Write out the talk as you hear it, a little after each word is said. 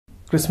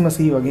Christmas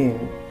Eve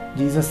again,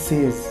 Jesus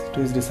says to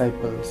his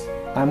disciples,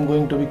 I'm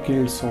going to be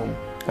killed soon.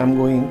 I'm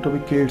going to be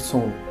killed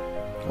soon.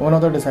 One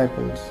of the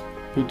disciples,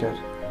 Peter,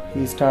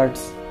 he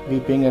starts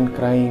weeping and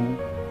crying,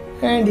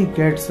 and he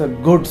gets a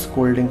good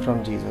scolding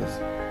from Jesus.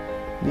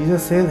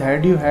 Jesus says,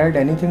 had you had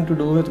anything to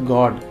do with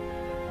God?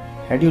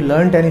 Had you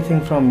learnt anything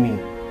from me?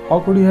 How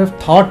could you have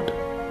thought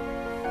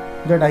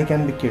that I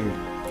can be killed?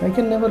 I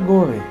can never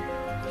go away.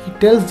 He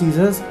tells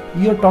Jesus,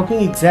 you are talking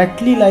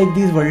exactly like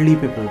these worldly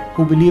people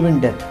who believe in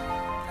death.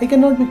 I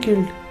cannot be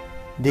killed.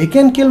 They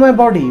can kill my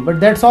body,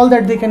 but that's all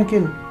that they can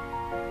kill.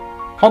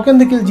 How can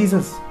they kill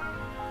Jesus?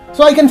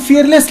 So I can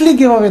fearlessly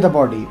give away the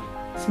body.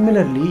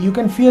 Similarly, you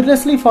can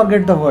fearlessly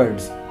forget the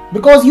words,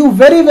 because you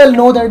very well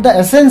know that the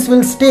essence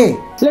will stay.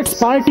 Let's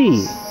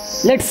party,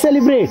 let's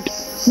celebrate,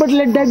 but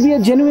let that be a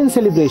genuine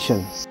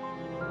celebration.